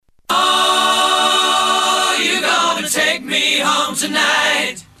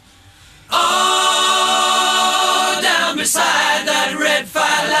tonight. Oh, down beside that red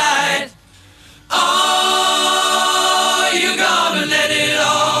firelight. Oh, you're gonna let it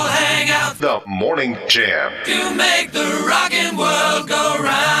all hang out. The Morning Jam. To make the rockin' world go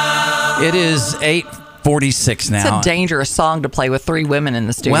round. It is 8:46 now. It's a dangerous song to play with three women in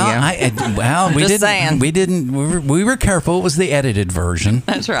the studio. We were careful. It was the edited version.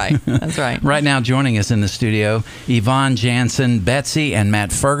 That's right. That's right. Right now, joining us in the studio, Yvonne Jansen, Betsy, and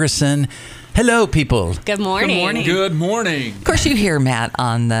Matt Ferguson. Hello, people. Good morning. Good morning. Of course, you hear Matt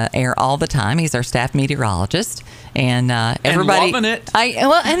on the air all the time. He's our staff meteorologist, and everybody loving it.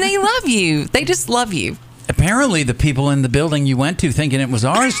 And they love you. They just love you. Apparently, the people in the building you went to thinking it was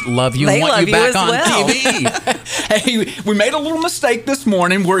ours love you and They want love you you back as on well. TV. Hey, we made a little mistake this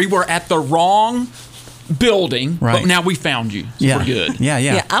morning where we were at the wrong building, Right. but now we found you. So Yeah. we're good.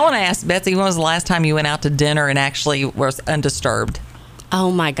 Yeah. I want to ask Betsy, when was the last time you went out to dinner and actually was undisturbed? Oh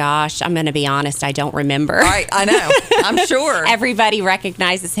my gosh, I'm going to be honest, I don't remember. Right, I know. I'm sure. Everybody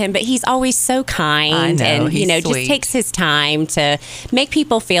recognizes him, but he's always so kind I know, and he's just sweet. takes his time to make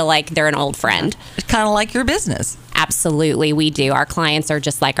people feel like they're an old friend. It's kind of like your business. Absolutely, we do. Our clients are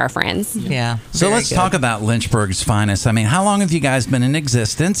just like our friends. Yeah. So very let's good. talk about Lynchburg's finest. I mean, how long have you guys been in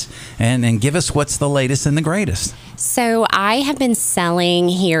existence? And give us what's the latest and the greatest. So I have been selling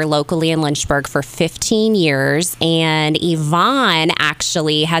here locally in Lynchburg for 15 years, and Yvonne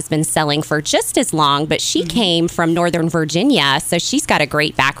actually has been selling for just as long, but she came from Northern Virginia, so she's got a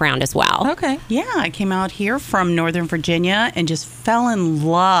great background as well. Okay. Yeah, I came out here from Northern Virginia and just fell in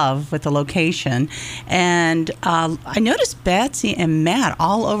love with the location. And I noticed Betsy and Matt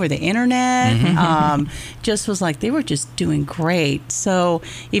all over the internet. Just was like, they were just doing great. So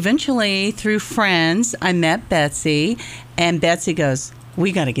eventually, through friends, I met Betsy, and Betsy goes,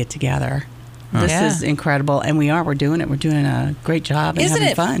 we got to get together. This Yeah. is incredible, and we're doing it. We're doing a great job and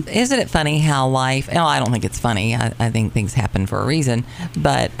having fun. Isn't it funny how life? No, I don't think it's funny. I think things happen for a reason,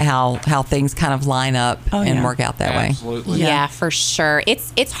 but how things kind of line up and work out that way. Absolutely. Yeah, for sure.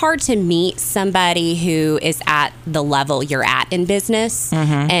 It's hard to meet somebody who is at the level you're at in business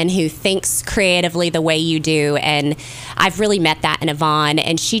and who thinks creatively the way you do. And I've really met that in Yvonne,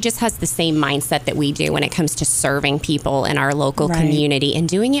 and she just has the same mindset that we do when it comes to serving people in our local community and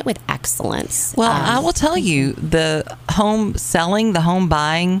doing it with excellence. Well, I will tell you, the home selling, the home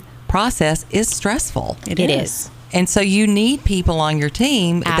buying process is stressful. It is. And so you need people on your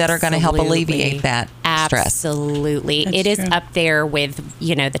team that are going to help Absolutely. alleviate that stress. Absolutely. That's It is true. up there with,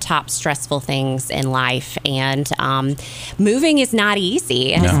 the top stressful things in life. And moving is not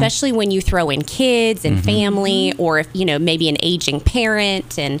easy, and especially when you throw in kids and family, or if, maybe an aging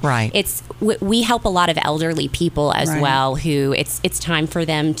parent. And Right. we help a lot of elderly people as Right. well, who it's time for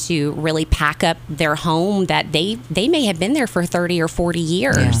them to really pack up their home that they may have been there for 30 or 40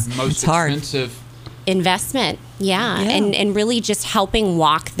 years. Yeah. Most It's hard. expensive. Investment, and really just helping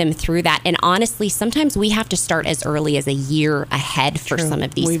walk them through that. And honestly, sometimes we have to start as early as a year ahead for True. some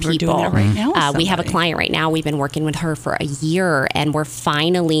of these We're people. doing that right now with We have a somebody. client right now. We've been working with her for a year, and we're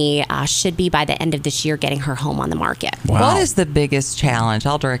finally should be by the end of this year getting her home on the market. Wow. What is the biggest challenge?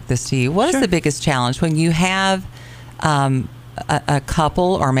 I'll direct this to you. What is the biggest challenge when you have a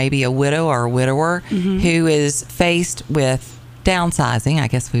couple, or maybe a widow or a widower, who is faced with downsizing, I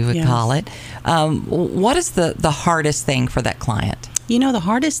guess we would Yes. call it? What is the hardest thing for that client? The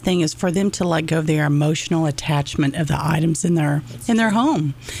hardest thing is for them to let go of their emotional attachment of the items in their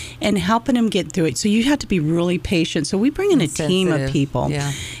home, and helping them get through it. So you have to be really patient. So we bring in a team of Sensitive. people,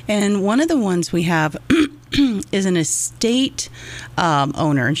 Yeah. and one of the ones we have is an estate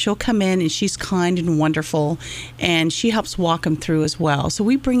owner, and she'll come in, and she's kind and wonderful, and she helps walk them through as well. So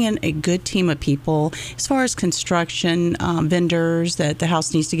we bring in a good team of people as far as construction vendors that the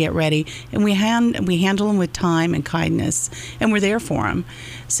house needs to get ready, and we handle them with time and kindness, and we're there for them.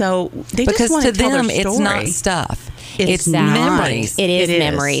 So they Because just want to to tell them, their it's story. not stuff. It's memories. It is It is.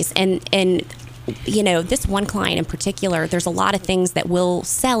 memories. And this one client in particular, there's a lot of things that we'll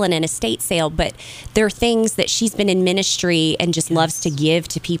sell in an estate sale, but there are things that she's been in ministry and just loves to give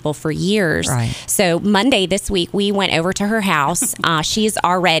to people for years. Right. So Monday this week, we went over to her house. She is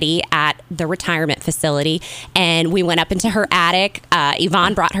already at the retirement facility, and we went up into her attic.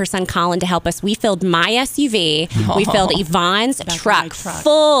 Yvonne brought her son Colin to help us. We filled my SUV. We filled Yvonne's That's my truck truck.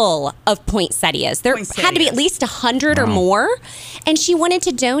 full of poinsettias. There had to be at Poinsettias. least 100 or more, and she wanted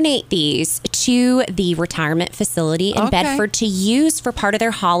to donate these to to the retirement facility in Bedford to use for part of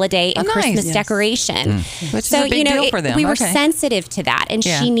their holiday and Christmas decoration. Which is a big deal for them. We were sensitive to that, and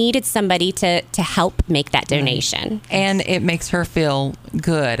she needed somebody to help make that donation. And it makes her feel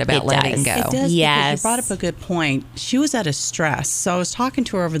good about letting go. It does, yes. because you brought up a good point. She was at a stress. So I was talking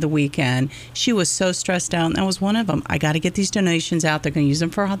to her over the weekend. She was so stressed out, and that was one of them. I got to get these donations out. They're going to use them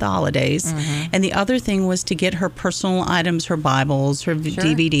for the holidays. And the other thing was to get her personal items, her Bibles, her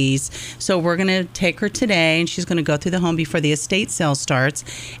DVDs. So we're going to take her today, and she's going to go through the home before the estate sale starts.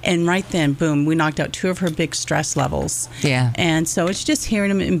 And right then, boom, we knocked out 2 of her big stress levels. Yeah. And so it's just hearing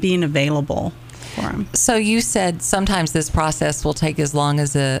them and being available for them. So you said sometimes this process will take as long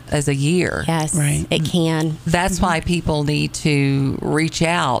as a year. Yes, Right. it can. That's why people need to reach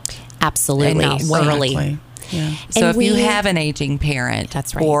out. Absolutely. And not wait. Exactly. Yeah. So And if you have an aging parent,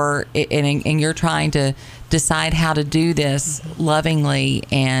 That's right. or and you're trying to decide how to do this lovingly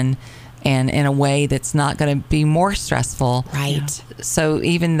and in a way that's not going to be more stressful, Right. So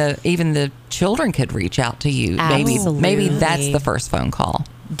even the children could reach out to you. Maybe Absolutely. that's the first phone call.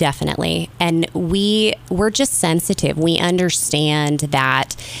 Definitely. And we're just sensitive. We understand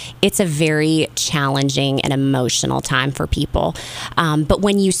that it's a very challenging and emotional time for people. But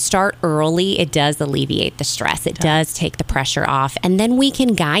when you start early, it does alleviate the stress. It does take the pressure off. And then we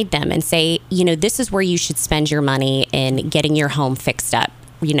can guide them and say, this is where you should spend your money in getting your home fixed up.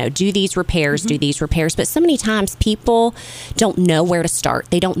 Do these repairs, do these repairs. But so many times people don't know where to start.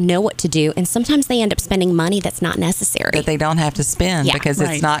 They don't know what to do. And sometimes they end up spending money that's not necessary. That they don't have to spend because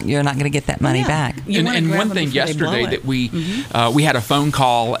it's not, you're not going to get that money back. And one thing yesterday that we had a phone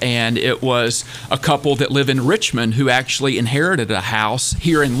call, and it was a couple that live in Richmond who actually inherited a house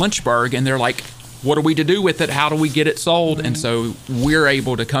here in Lynchburg, and they're like, what are we to do with it? How do we get it sold? And so we're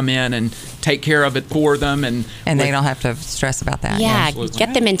able to come in and take care of it for them. And they don't have to stress about that. Yeah, Absolutely.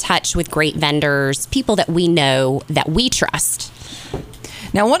 get them in touch with great vendors, people that we know, that we trust.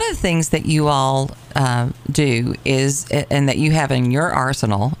 Now, one of the things that you all do is, and that you have in your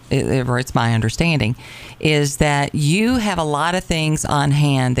arsenal, or it's my understanding, is that you have a lot of things on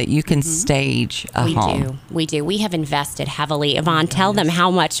hand that you can stage a home. We do. We have invested heavily. Yvonne, tell them how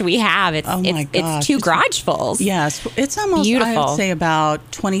much we have. It's 2 garage fulls. Yes, it's almost, beautiful. I would say,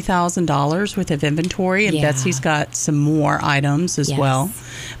 about $20,000 worth of inventory, and Betsy's got some more items as well.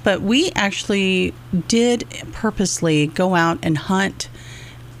 But we actually did purposely go out and hunt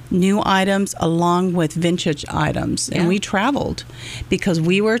new items along with vintage items. And we traveled because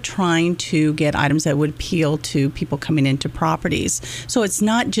we were trying to get items that would appeal to people coming into properties. So it's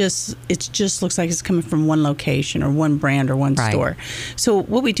not just, it just looks like it's coming from one location or one brand or one store. So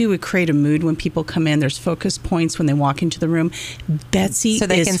what we do, we create a mood when people come in. There's focus points when they walk into the room. Betsy so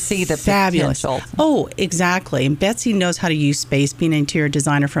they is can see the fabulous. potential. Oh, exactly. And Betsy knows how to use space, being an interior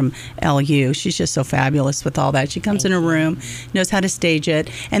designer from LU. She's just so fabulous with all that. She comes in a room, knows how to stage it,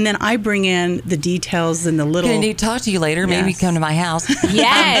 and then I bring in the details and the little... Going to need to talk to you later. Maybe come to my house.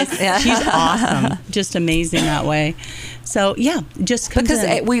 Yes. She's awesome. Just amazing that way. So, just comes because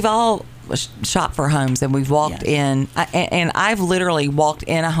in. we've all shopped for homes, and we've walked in, and I've literally walked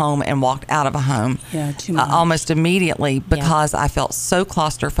in a home and walked out of a home almost immediately because I felt so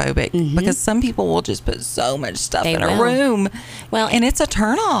claustrophobic, because some people will just put so much stuff in a room, and it's a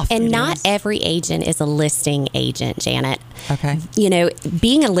turnoff. And not every agent is a listing agent, Janet. Okay.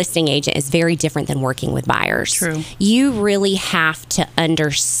 Being a listing agent is very different than working with buyers. True. You really have to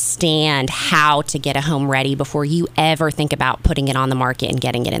understand how to get a home ready before you ever think about putting it on the market and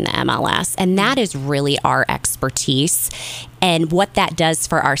getting it in the MLS. And that is really our expertise. And what that does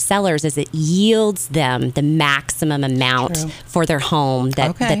for our sellers is it yields them the maximum amount for their home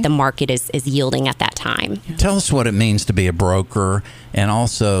that the market is yielding at that time. Tell us what it means to be a broker. And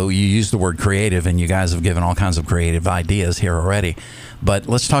also, you use the word creative, and you guys have given all kinds of creative ideas here already. But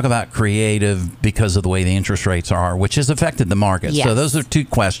let's talk about creative because of the way the interest rates are, which has affected the market. Yes. So those are 2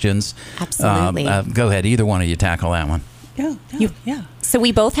 questions. Absolutely. Go ahead. Either one of you tackle that one. Yeah. So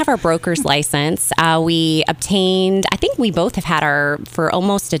we both have our broker's license. We obtained, I think we both have had our for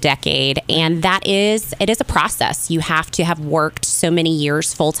almost a decade, and it is a process. You have to have worked so many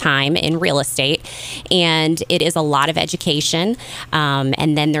years full time in real estate, and it is a lot of education.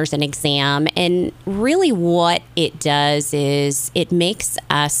 And then there's an exam, and really what it does is it makes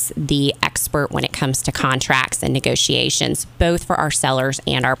us the expert when it comes to contracts and negotiations, both for our sellers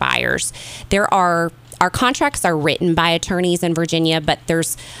and our buyers. Our contracts are written by attorneys in Virginia, but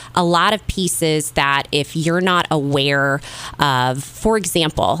there's a lot of pieces that if you're not aware of, for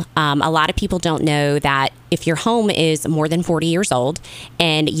example, a lot of people don't know that if your home is more than 40 years old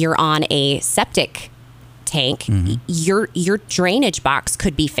and you're on a septic tank, your drainage box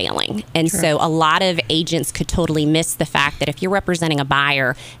could be failing. And so a lot of agents could totally miss the fact that if you're representing a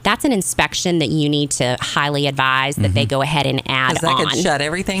buyer, that's an inspection that you need to highly advise that they go ahead and add on. Because that could shut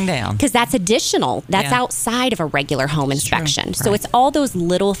everything down. Because that's additional. That's outside of a regular home inspection. So it's all those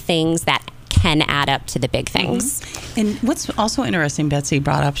little things that can add up to the big things. And what's also interesting, Betsy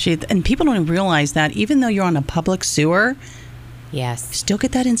brought up, and people don't realize that even though you're on a public sewer, yes, you still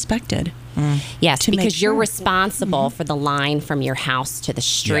get that inspected. Yes, because you're responsible for the line from your house to the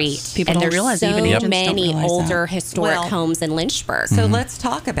street. Yes. People and don't realize so even agents many don't realize older that. historic homes in Lynchburg. So let's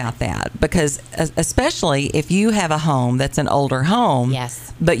talk about that, because especially if you have a home that's an older home,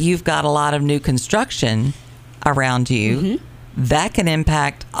 but you've got a lot of new construction around you, that can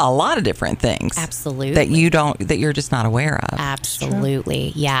impact a lot of different things. Absolutely. That you're just not aware of.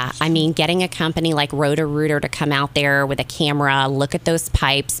 Absolutely. Yeah. I mean, getting a company like Roto-Rooter to come out there with a camera, look at those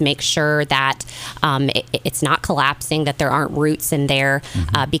pipes, make sure that it's not collapsing, that there aren't roots in there,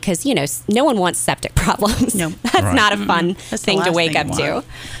 because, no one wants septic problems. No. That's not a fun thing to wake up to.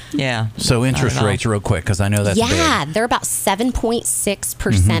 Yeah. So interest rates real quick, because I know that's big. They're about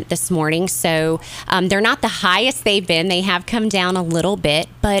 7.6% this morning. So they're not the highest they've been. They have come down a little bit,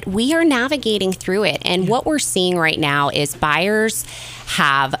 but we are navigating through it. And what we're seeing right now is buyers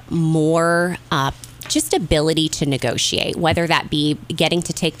have more just ability to negotiate, whether that be getting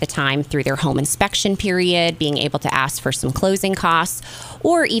to take the time through their home inspection period, being able to ask for some closing costs,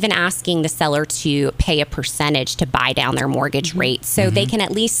 or even asking the seller to pay a percentage to buy down their mortgage rate, so they can at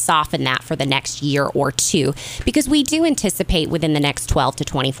least soften that for the next year or two, because we do anticipate within the next 12 to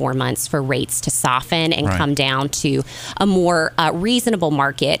 24 months for rates to soften and come down to a more reasonable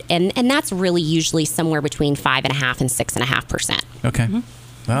market, and that's really usually somewhere between 5.5% and 6.5%. Okay.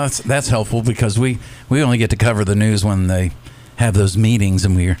 Well, that's helpful, because we only get to cover the news when they have those meetings,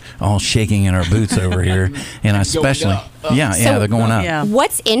 and we're all shaking in our boots over here. And especially, they're going up. Yeah.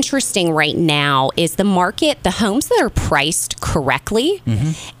 What's interesting right now is the market, the homes that are priced correctly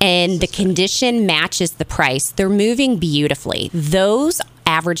and the condition matches the price, they're moving beautifully. Those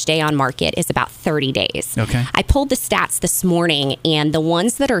average day on market is about 30 days. Okay. I pulled the stats this morning, and the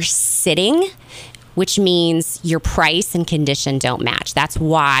ones that are sitting, which means your price and condition don't match, that's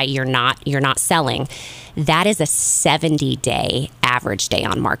why you're not selling, that is a 70-day average day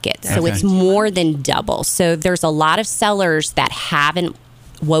on market. So it's more than double. So there's a lot of sellers that haven't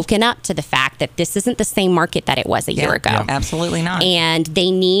woken up to the fact that this isn't the same market that it was a year ago. Absolutely not. And they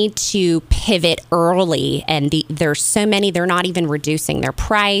need to pivot early. And there's so many, they're not even reducing their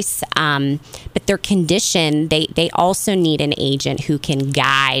price, but their condition, they also need an agent who can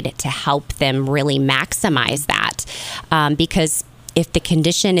guide to help them really maximize that. Because if the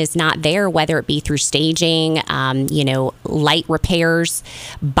condition is not there, whether it be through staging, light repairs,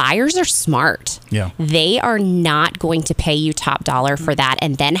 buyers are smart. Yeah. They are not going to pay you top dollar for that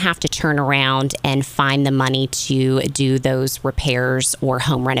and then have to turn around and find the money to do those repairs or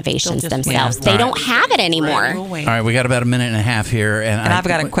home renovations themselves. They don't have it anymore. All right, we got about a minute and a half here. And I've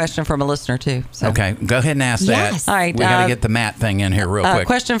got a question from a listener, too. So. Okay, go ahead and ask that. All right. We got to get the Matt thing in here real quick. A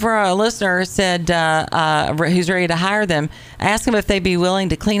question for a listener said, who's ready to hire them, ask them if they'd be willing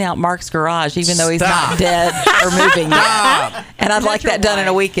to clean out Mark's garage, even though he's not dead or moving yet. And I'd like that done in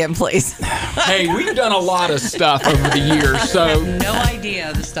a weekend, please. Hey, we've done a lot of stuff over the years, so No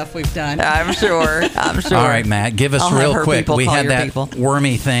idea the stuff we've done. I'm sure. All right, Matt, give us real quick. We had that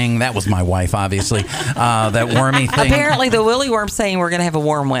wormy thing. That was my wife, obviously. That wormy thing. Apparently, the Willy Worm's saying we're going to have a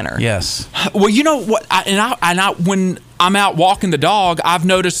warm winter. Yes. Well, you know what? When I'm out walking the dog, I've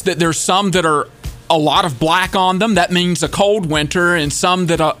noticed that there's some that are a lot of black on them. That means a cold winter, and some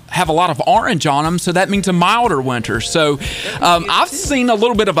that have a lot of orange on them. So that means a milder winter. So I've seen a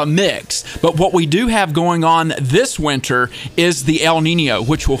little bit of a mix. But what we do have going on this winter is the El Nino,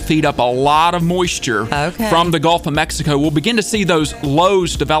 which will feed up a lot of moisture from the Gulf of Mexico. We'll begin to see those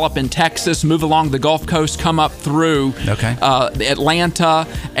lows develop in Texas, move along the Gulf Coast, come up through Atlanta,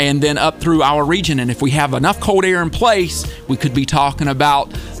 and then up through our region. And if we have enough cold air in place, we could be talking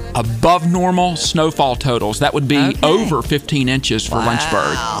about above normal snowfall totals. That would be over 15 inches for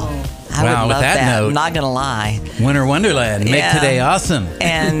Lynchburg. I would love that. Note, I'm not going to lie. Winter Wonderland. Make today awesome.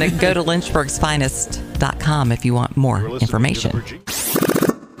 And go to lynchburgsfinest.com if you want more information.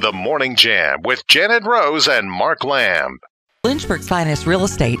 The Morning Jam with Janet Rose and Mark Lamb. Lynchburg's Finest Real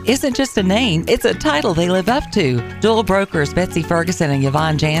Estate isn't just a name, it's a title they live up to. Dual brokers Betsy Ferguson and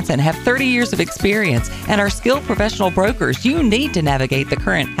Yvonne Jansen have 30 years of experience and are skilled professional brokers you need to navigate the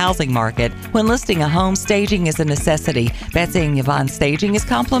current housing market. When listing a home, staging is a necessity. Betsy and Yvonne's staging is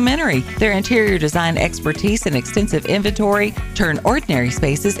complimentary. Their interior design expertise and extensive inventory turn ordinary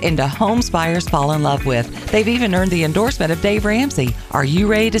spaces into homes buyers fall in love with. They've even earned the endorsement of Dave Ramsey. Are you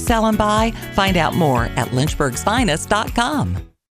ready to sell and buy? Find out more at lynchburgsfinest.com.